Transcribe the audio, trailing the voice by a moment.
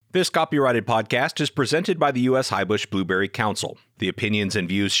This copyrighted podcast is presented by the U.S. Highbush Blueberry Council. The opinions and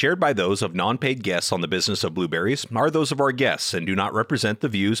views shared by those of non-paid guests on the business of blueberries are those of our guests and do not represent the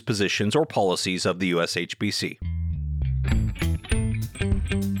views, positions, or policies of the USHBC.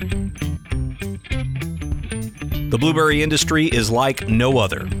 The blueberry industry is like no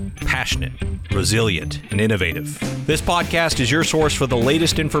other. Passionate, resilient, and innovative. This podcast is your source for the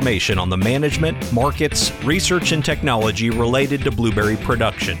latest information on the management, markets, research, and technology related to blueberry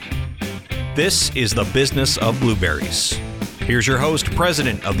production. This is the business of blueberries. Here's your host,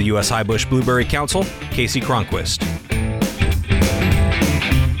 President of the U.S. Highbush Blueberry Council, Casey Cronquist.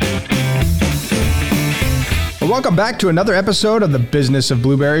 Well, welcome back to another episode of the Business of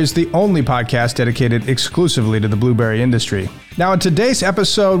Blueberries, the only podcast dedicated exclusively to the blueberry industry. Now, in today's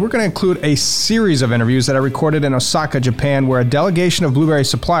episode, we're going to include a series of interviews that I recorded in Osaka, Japan, where a delegation of blueberry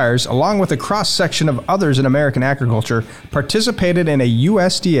suppliers, along with a cross-section of others in American agriculture, participated in a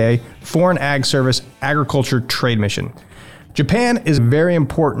USDA Foreign Ag Service agriculture trade mission. Japan is very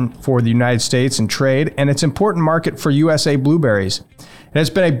important for the United States in trade, and it's an important market for USA blueberries. It has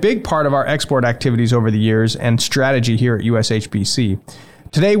been a big part of our export activities over the years and strategy here at USHBC.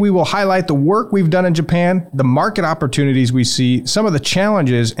 Today, we will highlight the work we've done in Japan, the market opportunities we see, some of the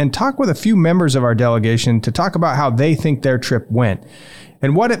challenges, and talk with a few members of our delegation to talk about how they think their trip went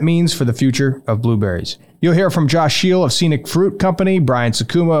and what it means for the future of blueberries. You'll hear from Josh Scheel of Scenic Fruit Company, Brian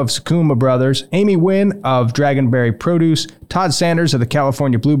Sakuma of Sakuma Brothers, Amy Wynn of Dragonberry Produce, Todd Sanders of the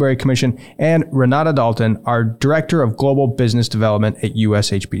California Blueberry Commission, and Renata Dalton, our Director of Global Business Development at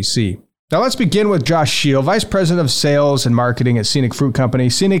USHBC. Now let's begin with Josh Scheel, Vice President of Sales and Marketing at Scenic Fruit Company.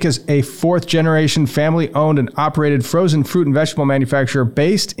 Scenic is a fourth-generation, family-owned and operated frozen fruit and vegetable manufacturer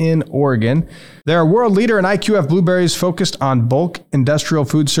based in Oregon. They're a world leader in IQF blueberries focused on bulk, industrial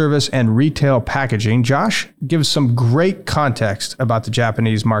food service, and retail packaging. Josh gives some great context about the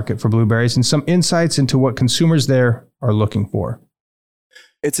Japanese market for blueberries and some insights into what consumers there are looking for.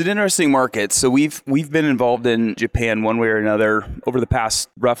 It's an interesting market. So we've been involved in Japan one way or another over the past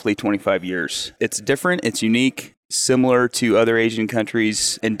roughly 25 years. It's different, it's unique, similar to other Asian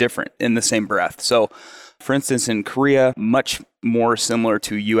countries, and different in the same breath. So for instance, in Korea, much more similar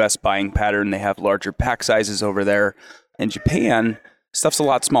to US buying pattern. They have larger pack sizes over there. In Japan, stuff's a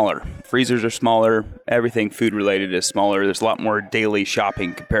lot smaller. Freezers are smaller. Everything food related is smaller. There's a lot more daily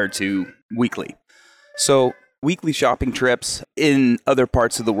shopping compared to weekly. So weekly shopping trips in other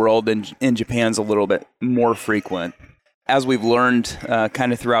parts of the world and in Japan's a little bit more frequent. As we've learned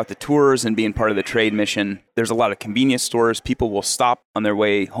kind of throughout the tours and being part of the trade mission, there's a lot of convenience stores. People will stop on their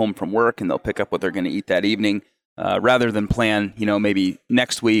way home from work and they'll pick up what they're going to eat that evening rather than plan, maybe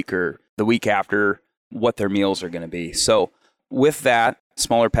next week or the week after what their meals are going to be. So with that,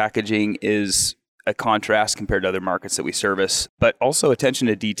 smaller packaging is a contrast compared to other markets that we service, but also attention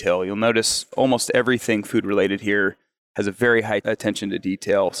to detail. You'll notice almost everything food related here has a very high attention to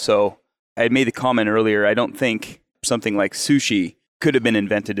detail. So I had made the comment earlier, I don't think something like sushi could have been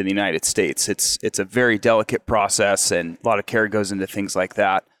invented in the United States. It's a very delicate process and a lot of care goes into things like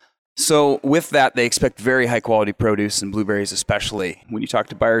that. So with that, they expect very high quality produce and blueberries especially. When you talk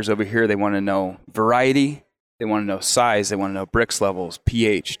to buyers over here, they want to know variety. They want to know size, they want to know Brix levels,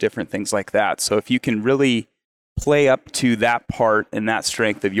 pH, different things like that. So if you can really play up to that part and that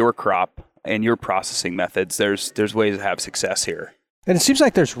strength of your crop and your processing methods, there's ways to have success here. And it seems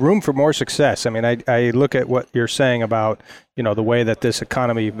like there's room for more success. I mean, I look at what you're saying about, the way that this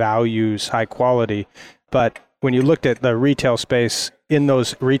economy values high quality, but when you looked at the retail space in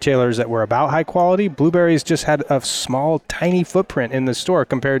those retailers that were about high quality, blueberries just had a small, tiny footprint in the store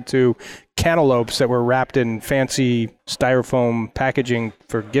compared to cantaloupes that were wrapped in fancy styrofoam packaging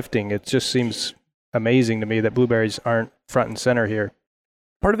for gifting. It just seems amazing to me that blueberries aren't front and center here.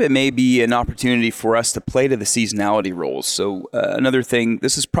 Part of it may be an opportunity for us to play to the seasonality roles. So another thing,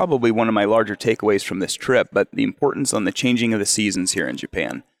 this is probably one of my larger takeaways from this trip, but the importance on the changing of the seasons here in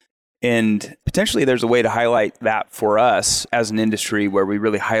Japan. And potentially there's a way to highlight that for us as an industry where we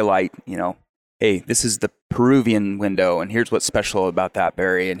really highlight, hey, this is the Peruvian window and here's what's special about that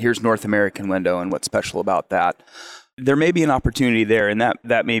berry and here's North American window and what's special about that. There may be an opportunity there and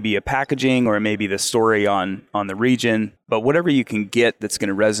that may be a packaging or it may be the story on the region, but whatever you can get that's going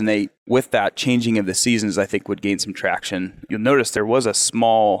to resonate with that changing of the seasons, I think would gain some traction. You'll notice there was a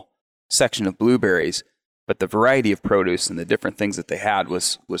small section of blueberries, but the variety of produce and the different things that they had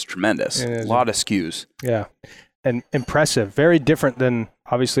was tremendous. A lot of SKUs. Yeah. And impressive. Very different than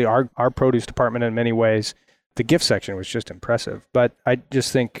obviously our produce department in many ways. The gift section was just impressive. But I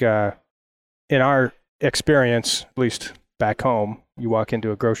just think in our experience, at least back home, you walk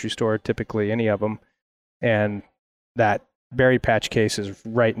into a grocery store, typically any of them, and that berry patch case is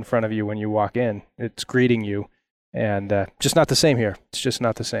right in front of you when you walk in. It's greeting you, and just not the same here. It's just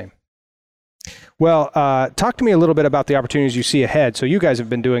not the same. Well, talk to me a little bit about the opportunities you see ahead. So you guys have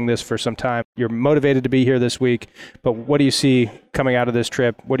been doing this for some time. You're motivated to be here this week, but what do you see coming out of this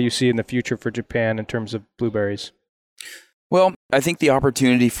trip? What do you see in the future for Japan in terms of blueberries? Well, I think the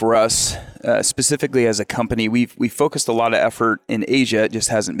opportunity for us, specifically as a company, we've focused a lot of effort in Asia. It just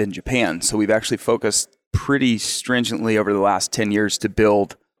hasn't been Japan. So we've actually focused pretty stringently over the last 10 years to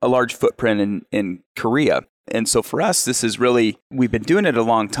build a large footprint in Korea. And so for us, this is really, we've been doing it a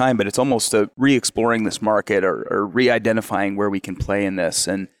long time, but it's almost a re-exploring this market or re-identifying where we can play in this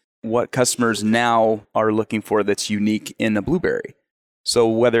and what customers now are looking for that's unique in a blueberry. So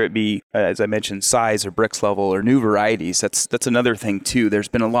whether it be, as I mentioned, size or bricks level or new varieties, that's another thing too. There's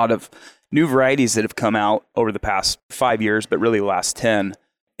been a lot of new varieties that have come out over the past 5 years, but really the last 10.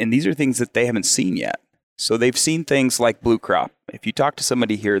 And these are things that they haven't seen yet. So they've seen things like blue crop. If you talk to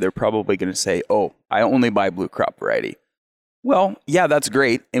somebody here, they're probably going to say, oh, I only buy blue crop variety. Well, yeah, that's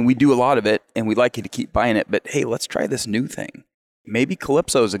great. And we do a lot of it and we'd like you to keep buying it. But hey, let's try this new thing. Maybe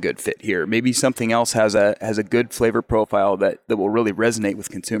Calypso is a good fit here. Maybe something else has a good flavor profile that will really resonate with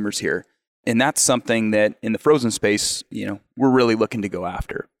consumers here. And that's something that in the frozen space, we're really looking to go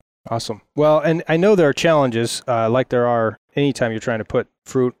after. Awesome. Well, and I know there are challenges like there are anytime you're trying to put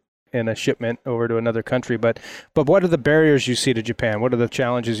fruit in a shipment over to another country. But what are the barriers you see to Japan? What are the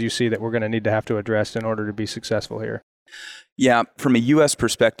challenges you see that we're going to have to address in order to be successful here? Yeah, from a U.S.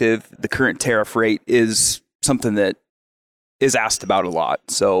 perspective, the current tariff rate is something that is asked about a lot.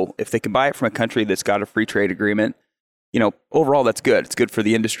 So if they can buy it from a country that's got a free trade agreement, overall that's good. It's good for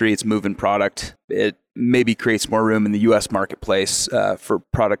the industry. It's moving product. It maybe creates more room in the U.S. marketplace for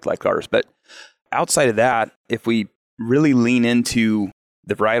product like ours. But outside of that, if we really lean into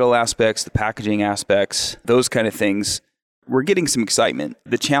the varietal aspects, the packaging aspects, those kind of things, we're getting some excitement.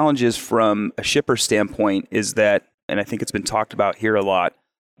 The challenges from a shipper standpoint is that, and I think it's been talked about here a lot,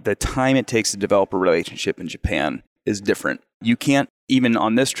 the time it takes to develop a relationship in Japan is different. You can't, even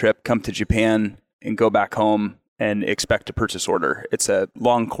on this trip, come to Japan and go back home and expect a purchase order. It's a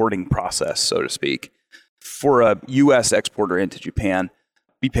long courting process, so to speak. For a U.S. exporter into Japan,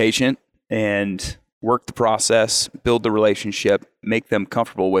 be patient and work the process, build the relationship, make them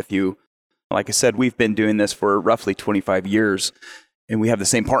comfortable with you. Like I said, we've been doing this for roughly 25 years, and we have the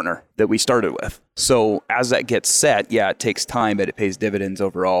same partner that we started with. So as that gets set, yeah, it takes time, but it pays dividends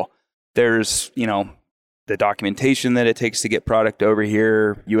overall. There's, the documentation that it takes to get product over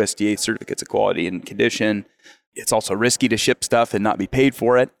here, USDA certificates of quality and condition. It's also risky to ship stuff and not be paid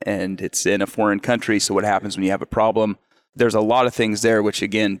for it, and it's in a foreign country, so what happens when you have a problem? There's a lot of things there, which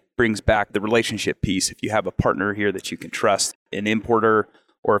again brings back the relationship piece. If you have a partner here that you can trust, an importer,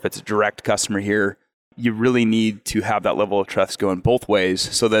 or if it's a direct customer here, you really need to have that level of trust going both ways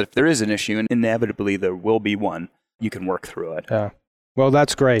so that if there is an issue, and inevitably there will be one, you can work through it. Yeah. Well,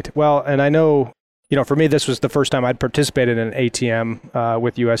 that's great. Well, and I know, for me, this was the first time I'd participated in an ATM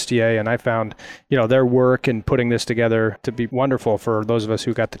with USDA, and I found, their work in putting this together to be wonderful for those of us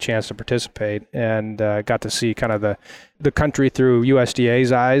who got the chance to participate and got to see kind of the country through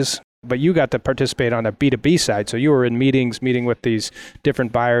USDA's eyes. But you got to participate on a B2B side. So you were in meeting with these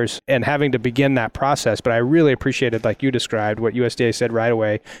different buyers and having to begin that process. But I really appreciated, like you described, what USDA said right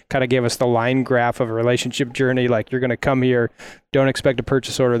away, kind of gave us the line graph of a relationship journey. Like, you're going to come here, don't expect a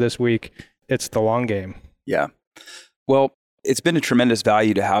purchase order this week. It's the long game. Yeah. Well, it's been a tremendous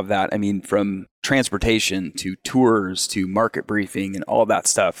value to have that. I mean, from transportation to tours to market briefing and all that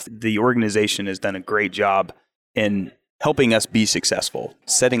stuff, the organization has done a great job in helping us be successful,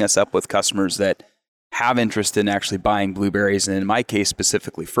 setting us up with customers that have interest in actually buying blueberries, and in my case,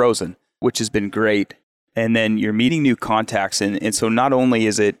 specifically frozen, which has been great. And then you're meeting new contacts. And so not only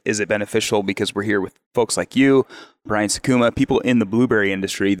is it beneficial because we're here with folks like you, Brian Sakuma, people in the blueberry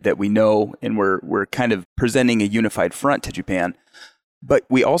industry that we know, and we're kind of presenting a unified front to Japan, but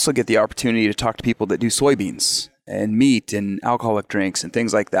we also get the opportunity to talk to people that do soybeans and meat and alcoholic drinks and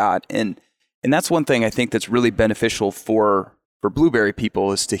things like that. And that's one thing I think that's really beneficial for blueberry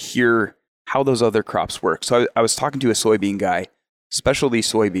people is to hear how those other crops work. So I was talking to a soybean guy, specialty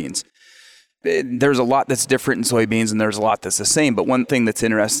soybeans. There's a lot that's different in soybeans and there's a lot that's the same. But one thing that's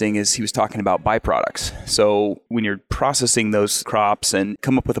interesting is he was talking about byproducts. So when you're processing those crops and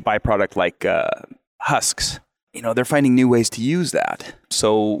come up with a byproduct like husks, they're finding new ways to use that.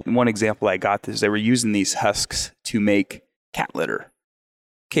 So one example I got is they were using these husks to make cat litter.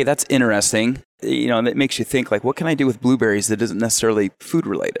 Okay, that's interesting. And it makes you think, like, what can I do with blueberries that isn't necessarily food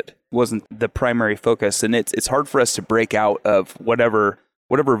related? It wasn't the primary focus. And it's hard for us to break out of whatever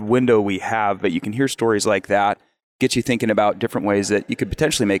window we have, but you can hear stories like that get you thinking about different ways that you could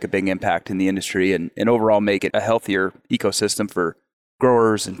potentially make a big impact in the industry and overall make it a healthier ecosystem for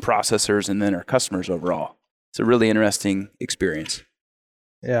growers and processors and then our customers overall. It's a really interesting experience.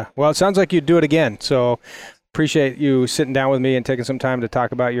 Yeah. Well, it sounds like you'd do it again. So appreciate you sitting down with me and taking some time to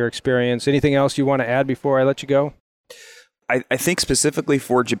talk about your experience. Anything else you want to add before I let you go? I think specifically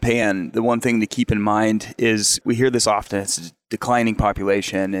for Japan, the one thing to keep in mind is we hear this often, it's a declining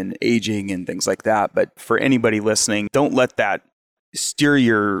population and aging and things like that. But for anybody listening, don't let that steer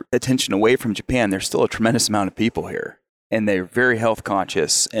your attention away from Japan. There's still a tremendous amount of people here and they're very health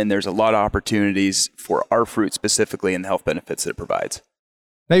conscious. And there's a lot of opportunities for our fruit specifically and the health benefits that it provides.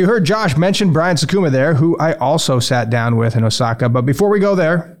 Now, you heard Josh mention Brian Sakuma there, who I also sat down with in Osaka. But before we go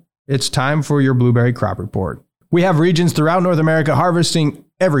there, it's time for your blueberry crop report. We have regions throughout North America harvesting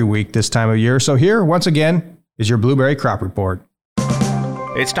every week this time of year. So here, once again, is your blueberry crop report.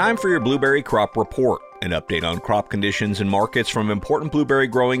 It's time for your blueberry crop report, an update on crop conditions and markets from important blueberry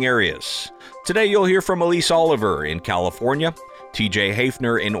growing areas. Today, you'll hear from Elise Oliver in California, TJ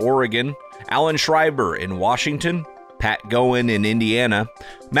Hafner in Oregon, Alan Schreiber in Washington, Pat Goen in Indiana,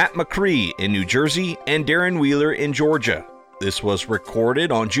 Matt McCree in New Jersey, and Darren Wheeler in Georgia. This was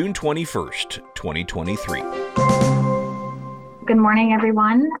recorded on June 21st, 2023. Good morning,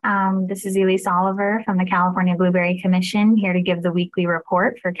 everyone. This is Elise Oliver from the California Blueberry Commission, here to give the weekly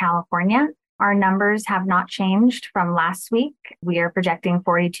report for California. Our numbers have not changed from last week. We are projecting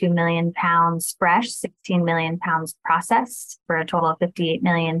 42 million pounds fresh, 16 million pounds processed, for a total of 58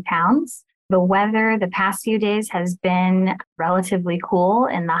 million pounds. The weather the past few days has been relatively cool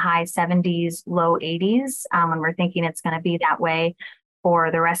in the high 70s, low 80s, and we're thinking it's going to be that way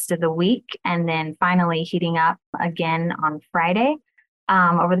for the rest of the week, and then finally heating up again on Friday.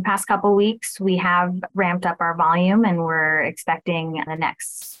 Over the past couple weeks, we have ramped up our volume, and we're expecting the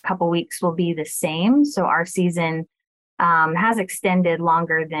next couple weeks will be the same. So our season has extended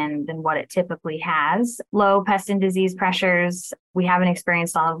longer than what it typically has. Low pest and disease pressures. We haven't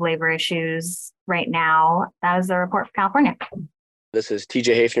experienced a lot of labor issues right now. That is the report for California. This is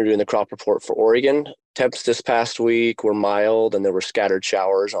TJ Hafner doing the crop report for Oregon. Temps this past week were mild and there were scattered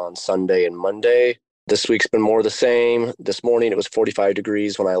showers on Sunday and Monday. This week's been more the same. This morning it was 45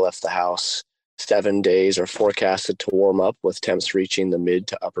 degrees when I left the house. 7 days are forecasted to warm up with temps reaching the mid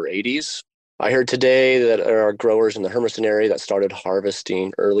to upper 80s. I heard today that there are growers in the Hermiston area that started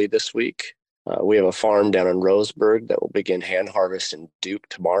harvesting early this week. We have a farm down in Roseburg that will begin hand harvest in Duke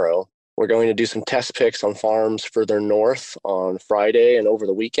tomorrow. We're going to do some test picks on farms further north on Friday and over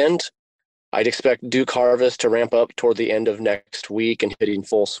the weekend. I'd expect Duke harvest to ramp up toward the end of next week and hitting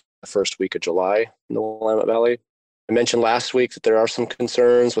full the first week of July in the Willamette Valley. I mentioned last week that there are some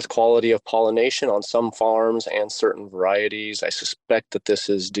concerns with quality of pollination on some farms and certain varieties. I suspect that this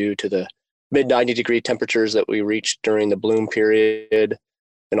is due to the mid 90-degree temperatures that we reached during the bloom period,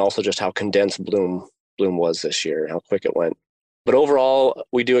 and also just how condensed bloom was this year, how quick it went. But overall,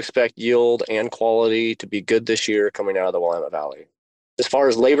 we do expect yield and quality to be good this year coming out of the Willamette Valley. As far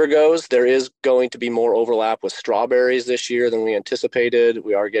as labor goes, there is going to be more overlap with strawberries this year than we anticipated.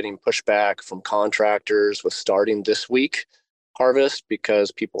 We are getting pushback from contractors with starting this week harvest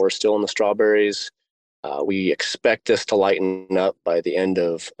because people are still in the strawberries. We expect this to lighten up by the end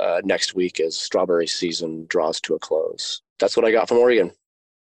of next week as strawberry season draws to a close. That's what I got from Oregon.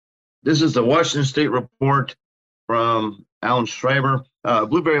 This is the Washington State report from Alan Schreiber.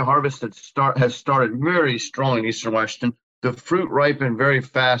 Blueberry harvest has started very strong in Eastern Washington. The fruit ripened very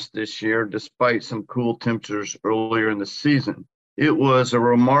fast this year, despite some cool temperatures earlier in the season. It was a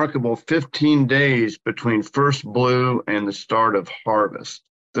remarkable 15 days between first blue and the start of harvest.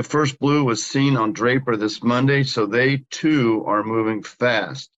 The first blue was seen on Draper this Monday, so they too are moving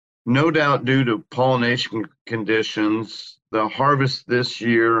fast. No doubt due to pollination conditions, the harvest this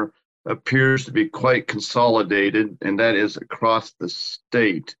year appears to be quite consolidated, and that is across the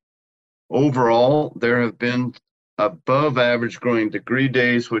state. Overall, there have been above average growing degree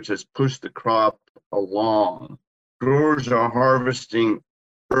days, which has pushed the crop along. Growers are harvesting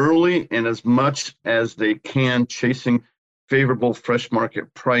early and as much as they can, chasing favorable fresh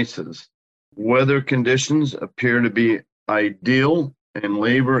market prices. Weather conditions appear to be ideal and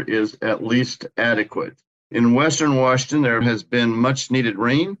labor is at least adequate. In Western Washington, there has been much needed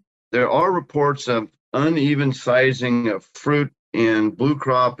rain. There are reports of uneven sizing of fruit in blue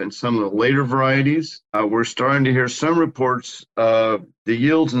crop and some of the later varieties. We're starting to hear some reports of the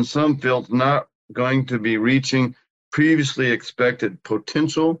yields in some fields not going to be reaching previously expected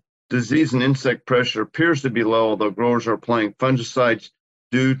potential. Disease and insect pressure appears to be low, although growers are applying fungicides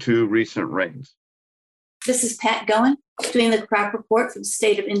due to recent rains. This is Pat Goen doing the crop report for the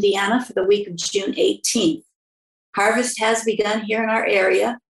state of Indiana for the week of June 18th. Harvest has begun here in our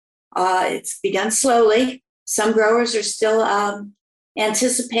area. It's begun slowly. Some growers are still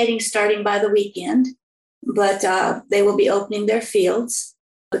anticipating starting by the weekend, but they will be opening their fields.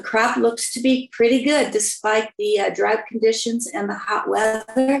 The crop looks to be pretty good despite the drought conditions and the hot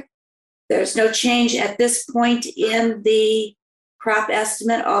weather. There's no change at this point in the crop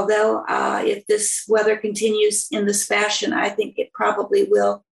estimate, although if this weather continues in this fashion, I think it probably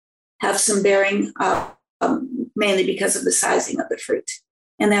will have some bearing, mainly because of the sizing of the fruit.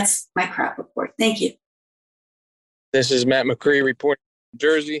 And that's my crop report. Thank you. This is Matt McCree reporting from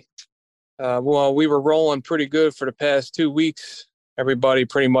Jersey. Well, we were rolling pretty good for the past 2 weeks. Everybody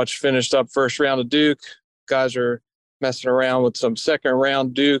pretty much finished up first round of Duke. Guys are messing around with some second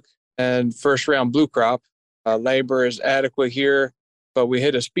round Duke and first round blue crop. Labor is adequate here, but we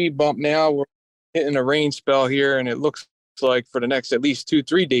hit a speed bump now. We're hitting a rain spell here, and it looks like for the next at least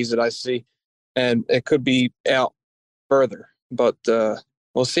 2-3 days that I see, and it could be out further. But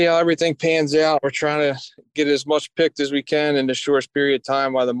we'll see how everything pans out. We're trying to get as much picked as we can in the shortest period of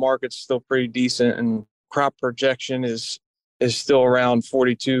time while the market's still pretty decent, and crop projection is still around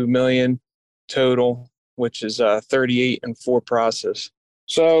 42 million total, which is 38 and 4 process.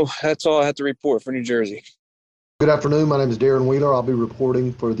 So that's all I have to report for New Jersey. Good afternoon. My name is Darren Wheeler. I'll be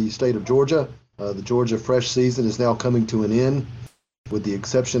reporting for the state of Georgia. The Georgia fresh season is now coming to an end. With the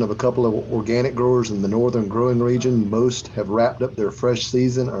exception of a couple of organic growers in the northern growing region, most have wrapped up their fresh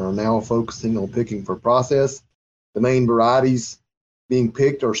season and are now focusing on picking for process. The main varieties being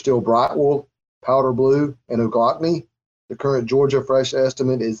picked are still Brightwool, Powder Blue, and Oglocny. The current Georgia fresh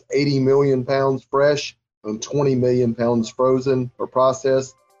estimate is 80 million pounds fresh and 20 million pounds frozen for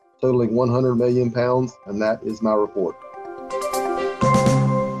process, totaling 100 million pounds, and that is my report.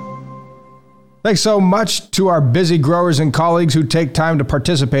 Thanks so much to our busy growers and colleagues who take time to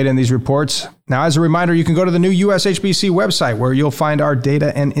participate in these reports. Now, as a reminder, you can go to the new USHBC website where you'll find our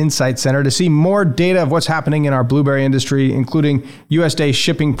Data and Insight Center to see more data of what's happening in our blueberry industry, including USDA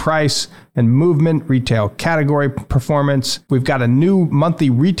shipping price and movement, retail category performance. We've got a new monthly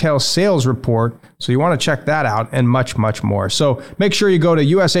retail sales report, so you want to check that out, and much, much more. So make sure you go to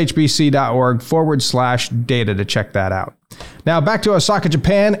ushbc.org/data to check that out. Now back to Osaka,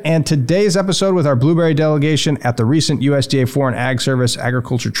 Japan, and today's episode with our blueberry delegation at the recent USDA Foreign Ag Service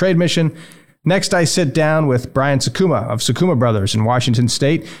Agriculture Trade Mission. Next, I sit down with Brian Sakuma of Sakuma Brothers in Washington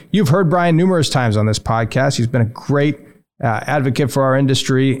State. You've heard Brian numerous times on this podcast. He's been a great advocate for our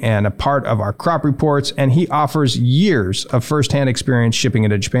industry and a part of our crop reports, and he offers years of firsthand experience shipping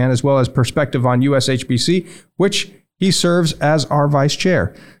into Japan, as well as perspective on USHBC, which he serves as our vice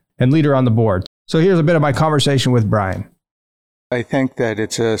chair and leader on the board. So here's a bit of my conversation with Brian. I think that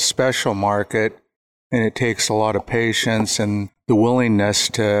it's a special market, and it takes a lot of patience and the willingness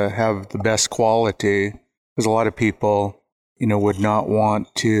to have the best quality, because a lot of people, would not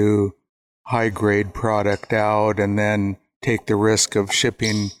want to high-grade product out and then take the risk of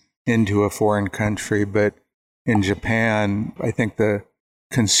shipping into a foreign country. But in Japan, I think the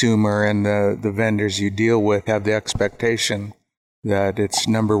consumer and the vendors you deal with have the expectation that it's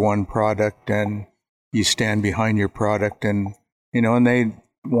number one product and you stand behind your product, and and they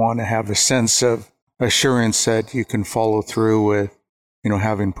want to have a sense of assurance that you can follow through with,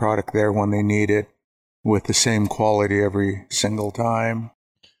 having product there when they need it with the same quality every single time.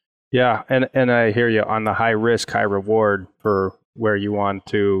 Yeah, and I hear you on the high risk, high reward for where you want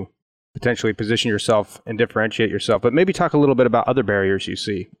to potentially position yourself and differentiate yourself. But maybe talk a little bit about other barriers you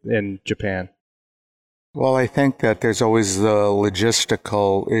see in Japan. Well, I think that there's always the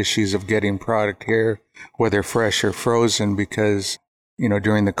logistical issues of getting product here, whether fresh or frozen, because,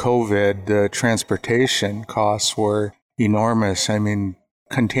 during the COVID, the transportation costs were enormous. I mean,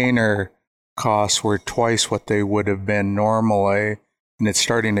 container costs were twice what they would have been normally, and it's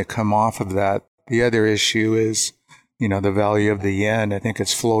starting to come off of that. The other issue is, the value of the yen. I think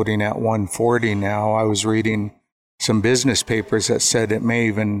it's floating at 140 now. I was reading some business papers that said it may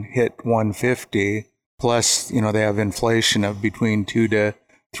even hit 150. Plus, they have inflation of between 2 to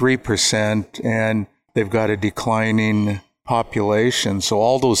 3%, and they've got a declining population. So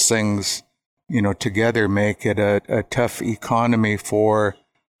all those things, together make it a tough economy for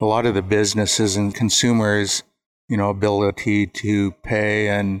a lot of the businesses and consumers, ability to pay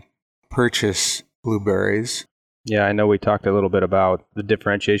and purchase blueberries. Yeah, I know we talked a little bit about the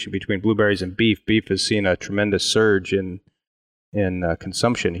differentiation between blueberries and beef. Beef has seen a tremendous surge in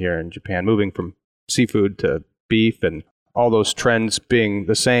consumption here in Japan, moving from seafood to beef, and all those trends being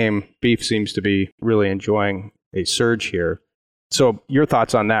the same, beef seems to be really enjoying a surge here. So your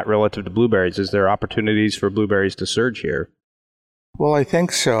thoughts on that relative to blueberries? Is there opportunities for blueberries to surge here? Well, I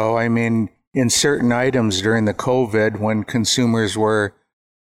think so. I mean, in certain items during the COVID, when consumers were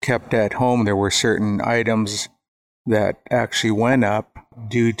kept at home, there were certain items that actually went up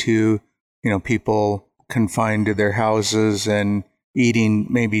due to, people confined to their houses and eating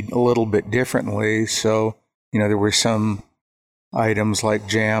maybe a little bit differently. So, there were some items like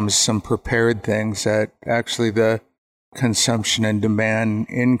jams, some prepared things that actually the consumption and demand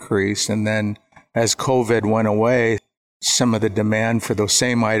increased. And then as COVID went away, some of the demand for those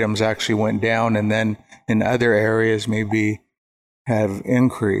same items actually went down, and then in other areas maybe have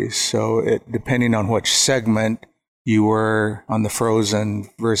increased. So it, depending on which segment you were on the frozen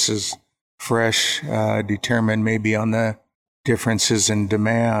versus fresh, determined maybe on the differences in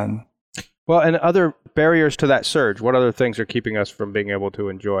demand. Well, and other barriers to that surge, what other things are keeping us from being able to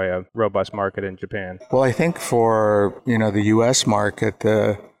enjoy a robust market in Japan? Well, I think for, the U.S. market,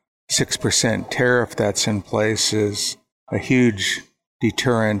 the 6% tariff that's in place is a huge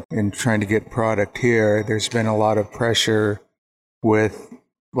deterrent in trying to get product here. There's been a lot of pressure with,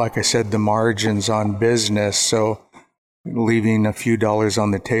 like I said, the margins on business. So leaving a few dollars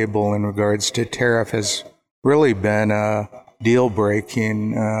on the table in regards to tariff has really been a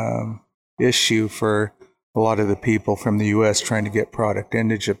deal-breaking issue for a lot of the people from the U.S. trying to get product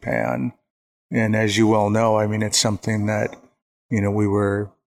into Japan. And as you well know, it's something that, we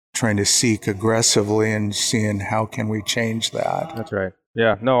were trying to seek aggressively and seeing how can we change that. That's right.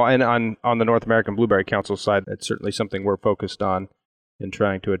 Yeah, no, and on the North American Blueberry Council side, it's certainly something we're focused on in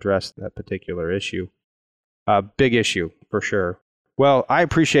trying to address that particular issue. Big issue, for sure. Well, I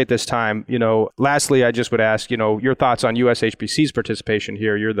appreciate this time. Lastly, I just would ask, your thoughts on USHBC's participation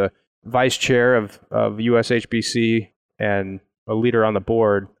here. You're the vice chair of USHBC and a leader on the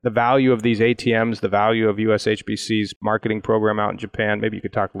board. The value of these ATMs, the value of USHBC's marketing program out in Japan, maybe you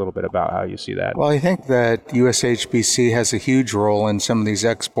could talk a little bit about how you see that. Well, I think that USHBC has a huge role in some of these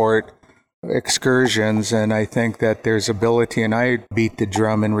export excursions, and I think that there's ability, and I beat the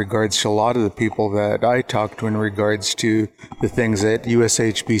drum in regards to a lot of the people that I talk to in regards to the things that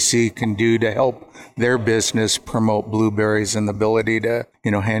USHBC can do to help their business promote blueberries, and the ability to,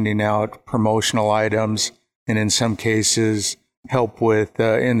 handing out promotional items, and in some cases help with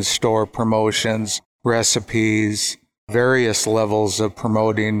in-store promotions, recipes, various levels of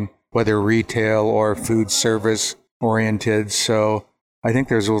promoting, whether retail or food service oriented. So I think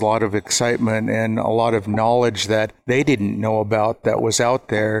there's a lot of excitement and a lot of knowledge that they didn't know about that was out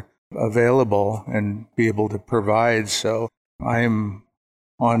there available and be able to provide. So I'm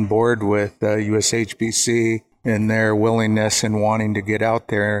on board with USHBC and their willingness and wanting to get out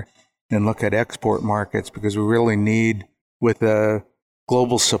there and look at export markets, because we really need, with the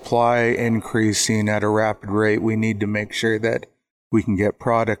global supply increasing at a rapid rate, we need to make sure that we can get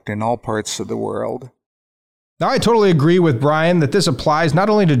product in all parts of the world. Now, I totally agree with Brian that this applies not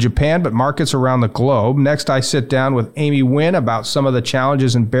only to Japan, but markets around the globe. Next, I sit down with Amy Nguyen about some of the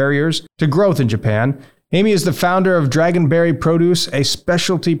challenges and barriers to growth in Japan. Amy is the founder of Dragonberry Produce, a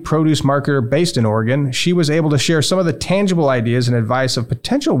specialty produce marketer based in Oregon. She was able to share some of the tangible ideas and advice of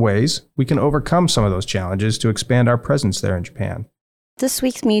potential ways we can overcome some of those challenges to expand our presence there in Japan. This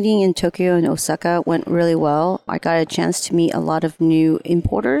week's meeting in Tokyo and Osaka went really well. I got a chance to meet a lot of new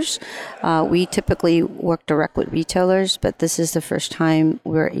importers. We typically work direct with retailers, but this is the first time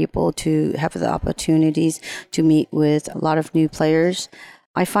we're able to have the opportunities to meet with a lot of new players.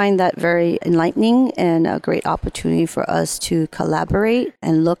 I find that very enlightening and a great opportunity for us to collaborate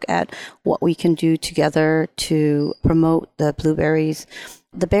and look at what we can do together to promote the blueberries.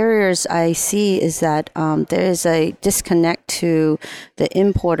 The barriers I see is that there is a disconnect to the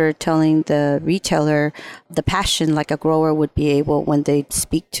importer telling the retailer the passion like a grower would be able when they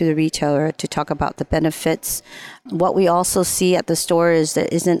speak to the retailer to talk about the benefits. What we also see at the store is there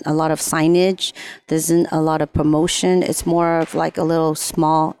isn't a lot of signage, there isn't a lot of promotion. It's more of like a little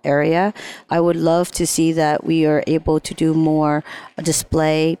small area. I would love to see that we are able to do more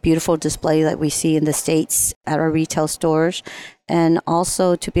display, beautiful display that we see in the States at our retail stores. And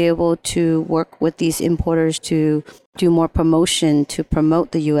also to be able to work with these importers to do more promotion to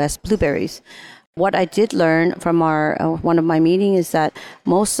promote the U.S. blueberries. What I did learn from our one of my meetings is that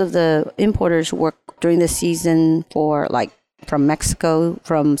most of the importers work during the season for from Mexico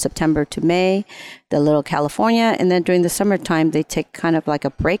from September to May, the little California, and then during the summertime they take kind of like a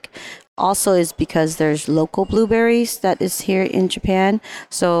break. also is because there's local blueberries that is here in Japan.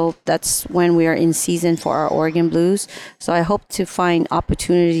 So that's when we are in season for our Oregon blues. So I hope to find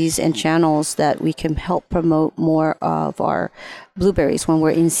opportunities and channels that we can help promote more of our blueberries when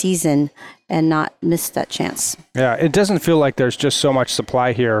we're in season and not miss that chance. Yeah, it doesn't feel like there's just so much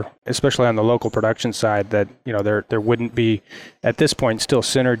supply here, especially on the local production side, that there wouldn't be at this point still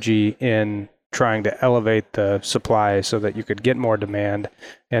synergy in trying to elevate the supply so that you could get more demand.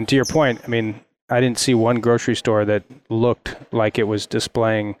 And to your point, I mean, I didn't see one grocery store that looked like it was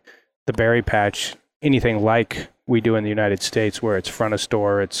displaying the berry patch anything like we do in the United States, where it's front of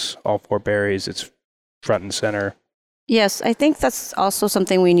store, it's all 4 berries, it's front and center. Yes, I think that's also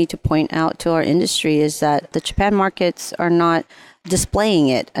something we need to point out to our industry, is that the Japan markets are not displaying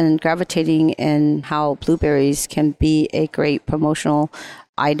it and gravitating in how blueberries can be a great promotional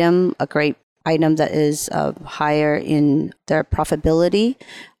item, a great item that is higher in their profitability.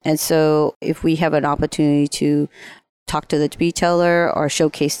 And so if we have an opportunity to talk to the retailer or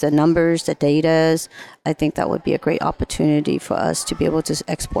showcase the numbers, the data, I think that would be a great opportunity for us to be able to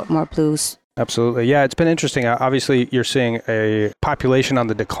export more blues. Absolutely. Yeah, it's been interesting. Obviously, you're seeing a population on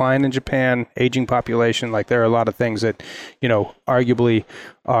the decline in Japan, aging population. Like, there are a lot of things that, arguably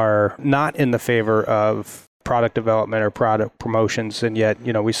are not in the favor of product development or product promotions. And yet,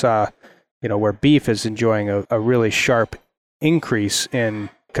 we saw, where beef is enjoying a really sharp increase in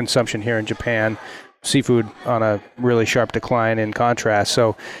consumption here in Japan. Seafood on a really sharp decline in contrast.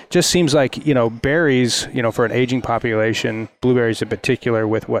 So just seems like, berries, for an aging population, blueberries in particular,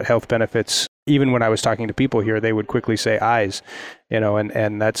 with what health benefits, even when I was talking to people here, they would quickly say eyes,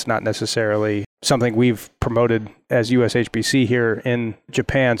 and that's not necessarily something we've promoted as USHBC here in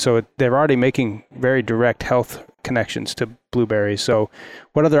Japan. So they're already making very direct health connections to blueberries. So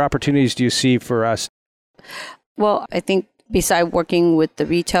what other opportunities do you see for us? Well, I think besides working with the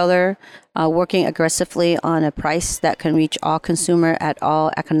retailer, working aggressively on a price that can reach all consumer at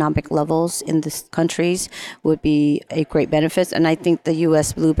all economic levels in these countries would be a great benefit. And I think the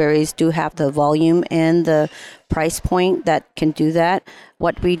U.S. blueberries do have the volume and the price point that can do that.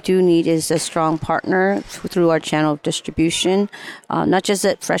 What we do need is a strong partner through our channel of distribution, not just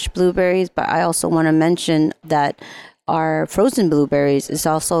at fresh blueberries, but I also want to mention that our frozen blueberries is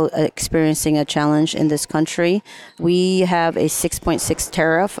also experiencing a challenge in this country. We have a 6.6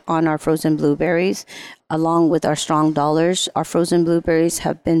 tariff on our frozen blueberries. Along with our strong dollars, our frozen blueberries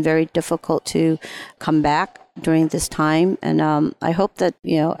have been very difficult to come back during this time. And I hope that,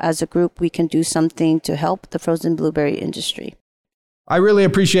 as a group, we can do something to help the frozen blueberry industry. I really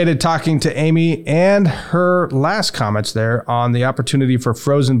appreciated talking to Amy and her last comments there on the opportunity for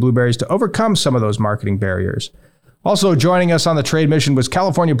frozen blueberries to overcome some of those marketing barriers. Also joining us on the trade mission was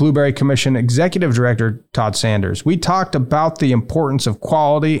California Blueberry Commission Executive Director Todd Sanders. We talked about the importance of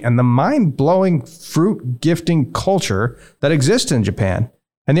quality and the mind-blowing fruit gifting culture that exists in Japan,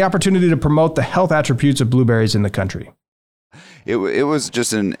 and the opportunity to promote the health attributes of blueberries in the country. It was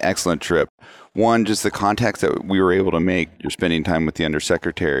just an excellent trip. One, just the contacts that we were able to make. You're spending time with the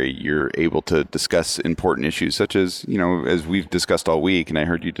undersecretary. You're able to discuss important issues such as, as we've discussed all week, and I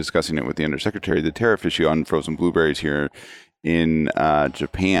heard you discussing it with the undersecretary, the tariff issue on frozen blueberries here in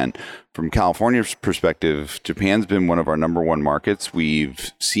Japan. From California's perspective, Japan's been one of our number one markets.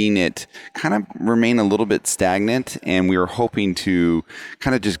 We've seen it kind of remain a little bit stagnant, and we were hoping to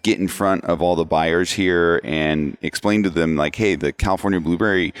kind of just get in front of all the buyers here and explain to them, like, hey, the California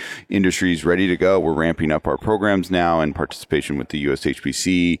blueberry industry is ready to go. We're ramping up our programs now in participation with the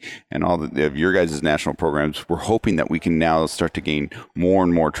USHBC and all of your guys' national programs. We're hoping that we can now start to gain more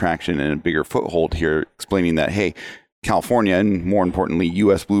and more traction and a bigger foothold here, explaining that, hey, California, and more importantly,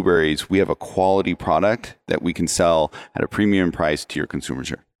 U.S. blueberries, we have a quality product that we can sell at a premium price to your consumers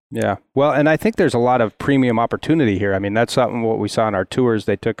here. Yeah. Well, and I think there's a lot of premium opportunity here. I mean, that's something what we saw in our tours.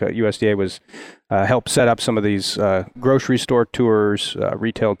 They took, USDA was helped set up some of these grocery store tours,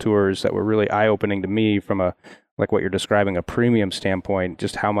 retail tours that were really eye-opening to me from like what you're describing, a premium standpoint,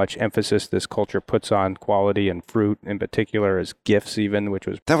 just how much emphasis this culture puts on quality and fruit in particular as gifts even,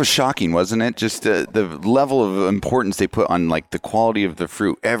 That was shocking, wasn't it? Just the level of importance they put on like the quality of the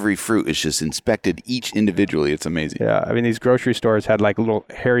fruit. Every fruit is just inspected each individually. It's amazing. Yeah. I mean, these grocery stores had like little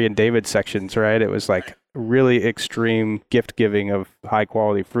Harry and David sections, right? It was like really extreme gift giving of high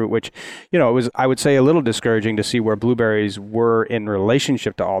quality fruit, which, it was, I would say, a little discouraging to see where blueberries were in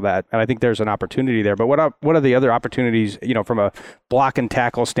relationship to all that. And I think there's an opportunity there. But what are the other opportunities, from a block and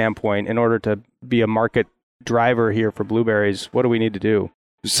tackle standpoint in order to be a market driver here for blueberries? What do we need to do?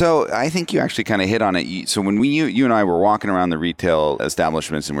 So I think you actually kind of hit on it. So when you and I were walking around the retail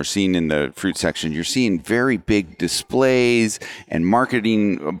establishments and we're seeing in the fruit section, you're seeing very big displays and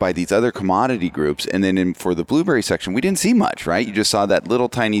marketing by these other commodity groups. And then for the blueberry section, we didn't see much, right? You just saw that little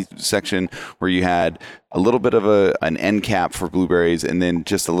tiny section where you had a little bit of an end cap for blueberries and then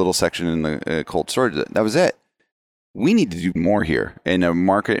just a little section in the cold storage. That was it. We need to do more here in a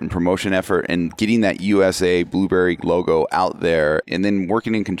market and promotion effort and getting that USA blueberry logo out there, and then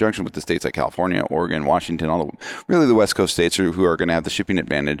working in conjunction with the states like California, Oregon, Washington, really the West Coast states who are going to have the shipping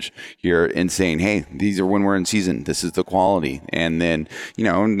advantage here, and saying, hey, these are when we're in season. This is the quality. And then,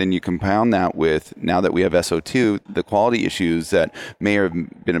 and then you compound that with, now that we have SO2, the quality issues that may have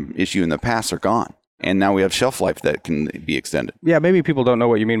been an issue in the past are gone. And now we have shelf life that can be extended. Yeah, maybe people don't know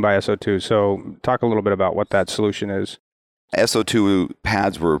what you mean by SO2. So talk a little bit about what that solution is. SO2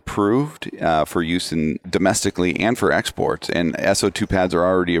 pads were approved for use domestically and for exports. And SO2 pads are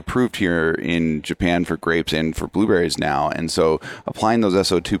already approved here in Japan for grapes and for blueberries now. And so applying those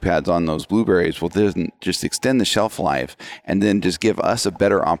SO2 pads on those blueberries will then just extend the shelf life and then just give us a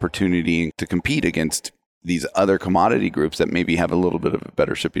better opportunity to compete against these other commodity groups that maybe have a little bit of a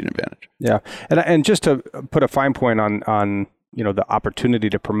better shipping advantage. Yeah. And just to put a fine point on the opportunity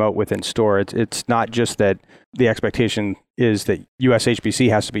to promote within store, it's not just that the expectation is that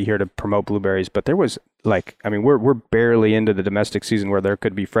USHBC has to be here to promote blueberries, but there was we're barely into the domestic season where there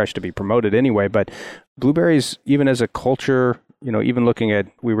could be fresh to be promoted anyway, but blueberries, even as a culture, even looking at,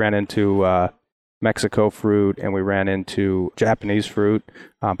 we ran into Mexico fruit and we ran into Japanese fruit,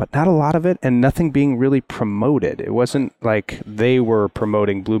 but not a lot of it and nothing being really promoted. It wasn't like they were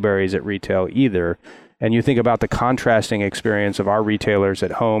promoting blueberries at retail either. And you think about the contrasting experience of our retailers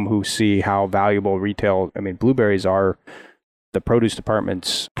at home who see how valuable blueberries are the produce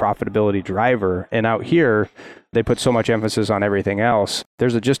department's profitability driver. And out here, they put so much emphasis on everything else.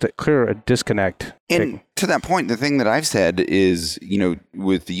 There's just a clear disconnect. And to that point, the thing that I've said is,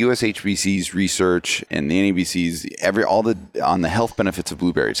 with the USHBC's research and the NABC's on the health benefits of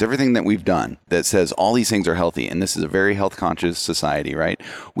blueberries, everything that we've done that says all these things are healthy, and this is a very health conscious society, right?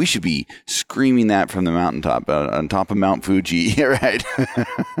 We should be screaming that from the mountaintop, on top of Mount Fuji, right?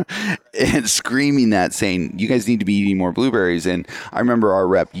 And screaming that, saying, you guys need to be eating more blueberries. And I remember our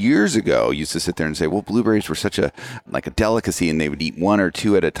rep years ago used to sit there and say, well, blueberries were such a delicacy and they would eat one or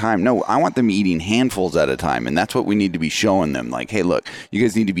two at a time. No, I want them eating handfuls at a time. And that's what we need to be showing them. Like, hey, look, you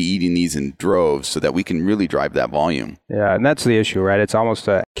guys need to be eating these in droves so that we can really drive that volume. Yeah. And that's the issue, right? It's almost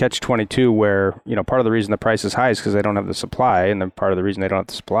a catch-22 where, part of the reason the price is high is because they don't have the supply. And then part of the reason they don't have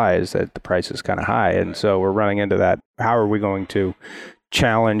the supply is that the price is kind of high. And so we're running into that. How are we going to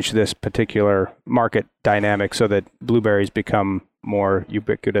challenge this particular market dynamic so that blueberries become more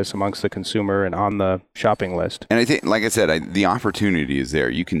ubiquitous amongst the consumer and on the shopping list? And I think, like I said, the opportunity is there.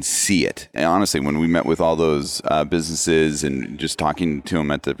 You can see it. And honestly, when we met with all those businesses and just talking to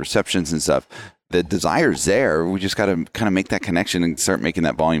them at the receptions and stuff, the desire's there. We just got to kind of make that connection and start making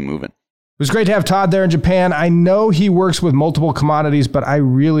that volume moving. It was great to have Todd there in Japan. I know he works with multiple commodities, but I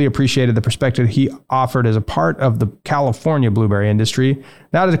really appreciated the perspective he offered as a part of the California blueberry industry.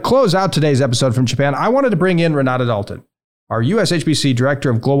 Now, to close out today's episode from Japan, I wanted to bring in Renata Dalton, our USHBC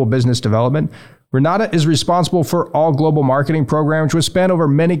Director of Global Business Development. Renata is responsible for all global marketing programs, which span over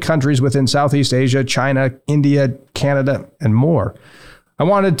many countries within Southeast Asia, China, India, Canada, and more. I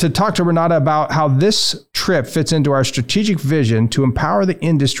wanted to talk to Renata about how this trip fits into our strategic vision to empower the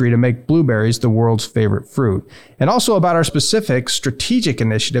industry to make blueberries the world's favorite fruit, and also about our specific strategic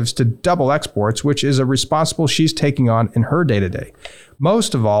initiatives to double exports, which is a responsibility she's taking on in her day-to-day.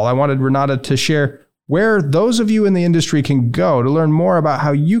 Most of all, I wanted Renata to share where those of you in the industry can go to learn more about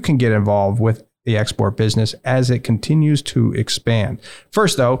how you can get involved with the export business as it continues to expand.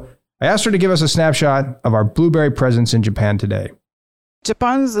 First, though, I asked her to give us a snapshot of our blueberry presence in Japan today.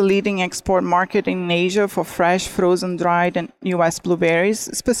 Japan is the leading export market in Asia for fresh, frozen, dried, and U.S. blueberries,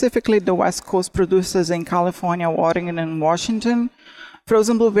 specifically the West Coast producers in California, Oregon, and Washington.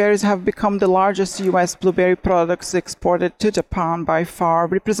 Frozen blueberries have become the largest U.S. blueberry products exported to Japan by far,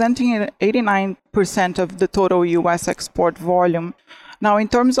 representing 89% of the total U.S. export volume. Now, in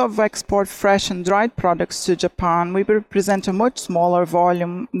terms of export fresh and dried products to Japan, we represent a much smaller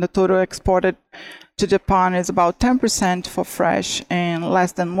volume. The total exported to Japan is about 10% for fresh and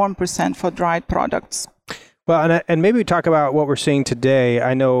less than 1% for dried products. Well, and maybe talk about what we're seeing today.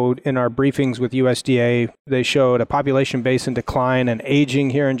 I know in our briefings with USDA, they showed a population base in decline and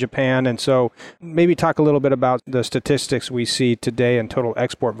aging here in Japan. And so maybe talk a little bit about the statistics we see today and total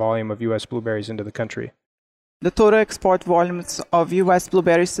export volume of U.S. blueberries into the country. The total export volumes of U.S.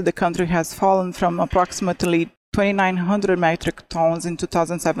 blueberries to the country has fallen from approximately 2,900 metric tons in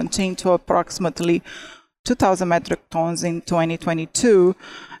 2017 to approximately 2,000 metric tons in 2022.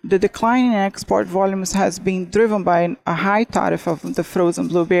 The decline in export volumes has been driven by a high tariff of the frozen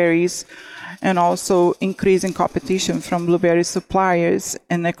blueberries and also increasing competition from blueberry suppliers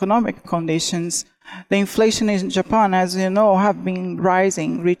and economic conditions. The inflation in Japan, as you know, have been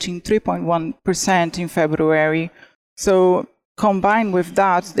rising, reaching 3.1% in February. So combined with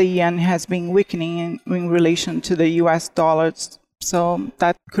that, the yen has been weakening in relation to the US dollars. So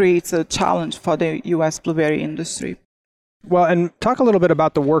that creates a challenge for the US blueberry industry. Well, and talk a little bit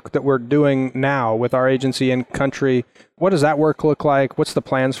about the work that we're doing now with our agency in country. What does that work look like? What's the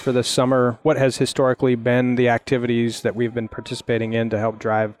plans for this summer? What has historically been the activities that we've been participating in to help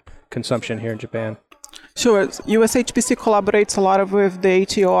drive consumption here in Japan? Sure. USHBC collaborates a lot with the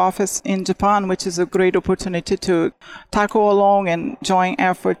ATO office in Japan, which is a great opportunity to tackle along and join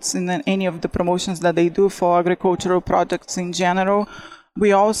efforts in any of the promotions that they do for agricultural products in general.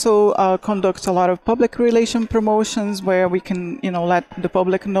 We also conduct a lot of public relation promotions where we can, let the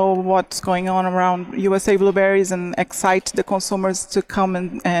public know what's going on around USA blueberries and excite the consumers to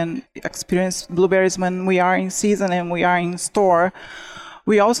come and experience blueberries when we are in season and we are in store.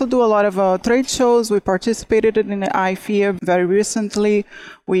 We also do a lot of trade shows. We participated in the IFEA very recently.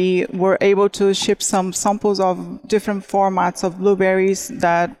 We were able to ship some samples of different formats of blueberries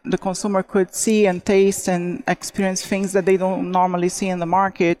that the consumer could see and taste and experience things that they don't normally see in the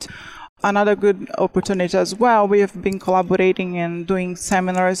market. Another good opportunity as well, we have been collaborating and doing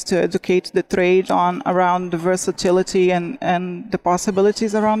seminars to educate the trade around the versatility and the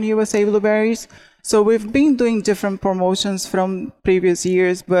possibilities around USA blueberries. So we've been doing different promotions from previous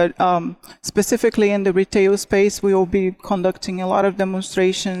years, but specifically in the retail space, we will be conducting a lot of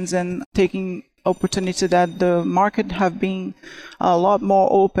demonstrations and taking opportunity that the market have been a lot more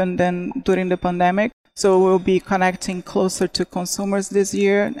open than during the pandemic. So we'll be connecting closer to consumers this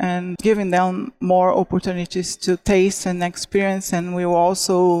year and giving them more opportunities to taste and experience. And we will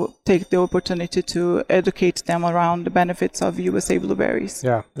also take the opportunity to educate them around the benefits of USA blueberries.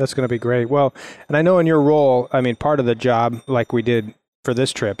 Yeah, that's going to be great. Well, and I know in your role, part of the job, like we did for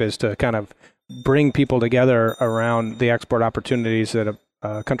this trip, is to kind of bring people together around the export opportunities that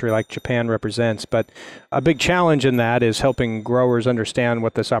a country like Japan represents. But a big challenge in that is helping growers understand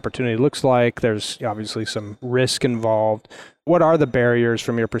what this opportunity looks like. There's obviously some risk involved. What are the barriers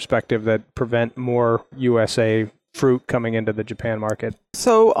from your perspective that prevent more USA fruit coming into the Japan market?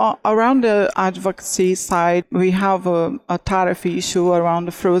 So around the advocacy side, we have a tariff issue around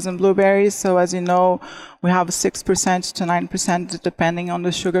the frozen blueberries. So as you know, we have 6% to 9% depending on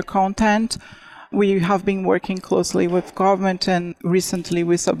the sugar content. We have been working closely with government, and recently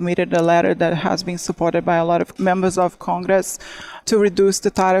we submitted a letter that has been supported by a lot of members of Congress to reduce the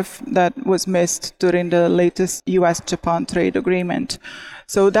tariff that was missed during the latest US-Japan trade agreement.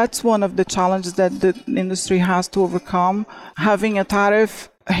 So that's one of the challenges that the industry has to overcome. Having a tariff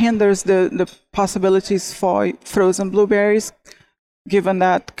hinders the possibilities for frozen blueberries, given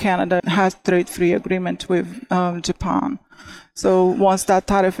that Canada has trade-free agreement with Japan. So once that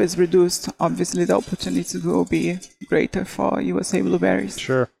tariff is reduced, obviously the opportunities will be greater for USA blueberries.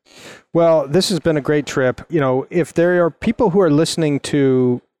 Sure. Well, this has been a great trip. If there are people who are listening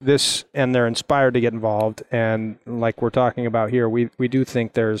to this and they're inspired to get involved, and like we're talking about here, we do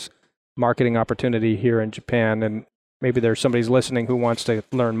think there's marketing opportunity here in Japan, and maybe there's somebody's listening who wants to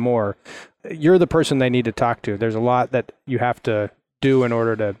learn more. You're the person they need to talk to. There's a lot that you have to do in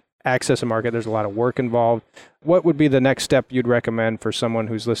order to access a market. There's a lot of work involved. What would be the next step you'd recommend for someone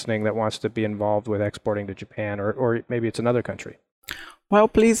who's listening that wants to be involved with exporting to Japan, or maybe it's another country? Well,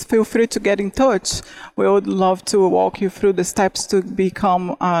 please feel free to get in touch. We would love to walk you through the steps to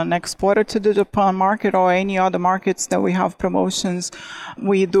become an exporter to the Japan market or any other markets that we have promotions.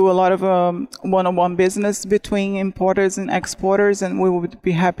 We do a lot of one-on-one business between importers and exporters, and we would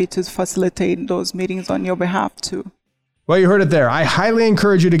be happy to facilitate those meetings on your behalf too. Well, you heard it there. I highly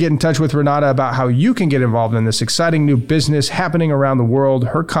encourage you to get in touch with Renata about how you can get involved in this exciting new business happening around the world.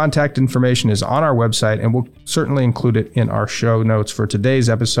 Her contact information is on our website, and we'll certainly include it in our show notes for today's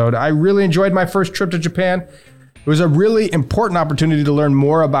episode. I really enjoyed my first trip to Japan. It was a really important opportunity to learn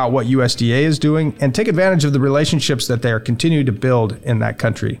more about what USDA is doing and take advantage of the relationships that they are continuing to build in that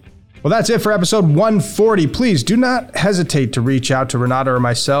country. Well, that's it for episode 140. Please do not hesitate to reach out to Renata or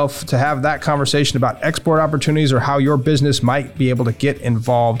myself to have that conversation about export opportunities or how your business might be able to get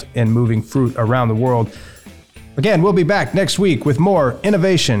involved in moving fruit around the world. Again, we'll be back next week with more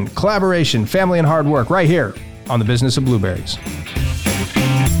innovation, collaboration, family, and hard work right here on the Business of Blueberries.